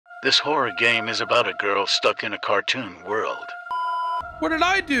This horror game is about a girl stuck in a cartoon world. What did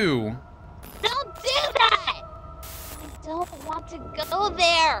I do? Don't do that! I don't want to go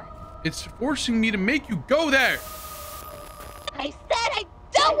there. It's forcing me to make you go there. I said I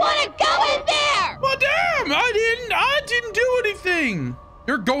don't want to go in there! Well, damn! I didn't do anything.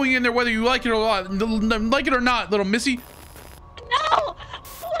 You're going in there whether you like it or not, little missy. No!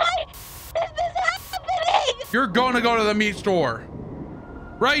 Why is this happening? You're going to go to the meat store.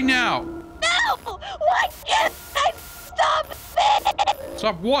 Right now. No! Why can't I stop it?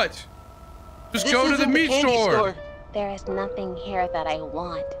 Stop what? Just This go to the isn't meat candy store. There is nothing here that I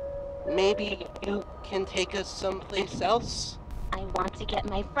want. Maybe you can take us someplace else? I want to get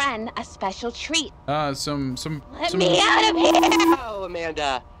my friend a special treat. Let Me out of here! Oh,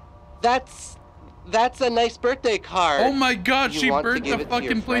 Amanda, that's a nice birthday card. Oh my God, You she want to burnt give the it to your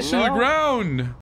fucking place to friend the now? ground.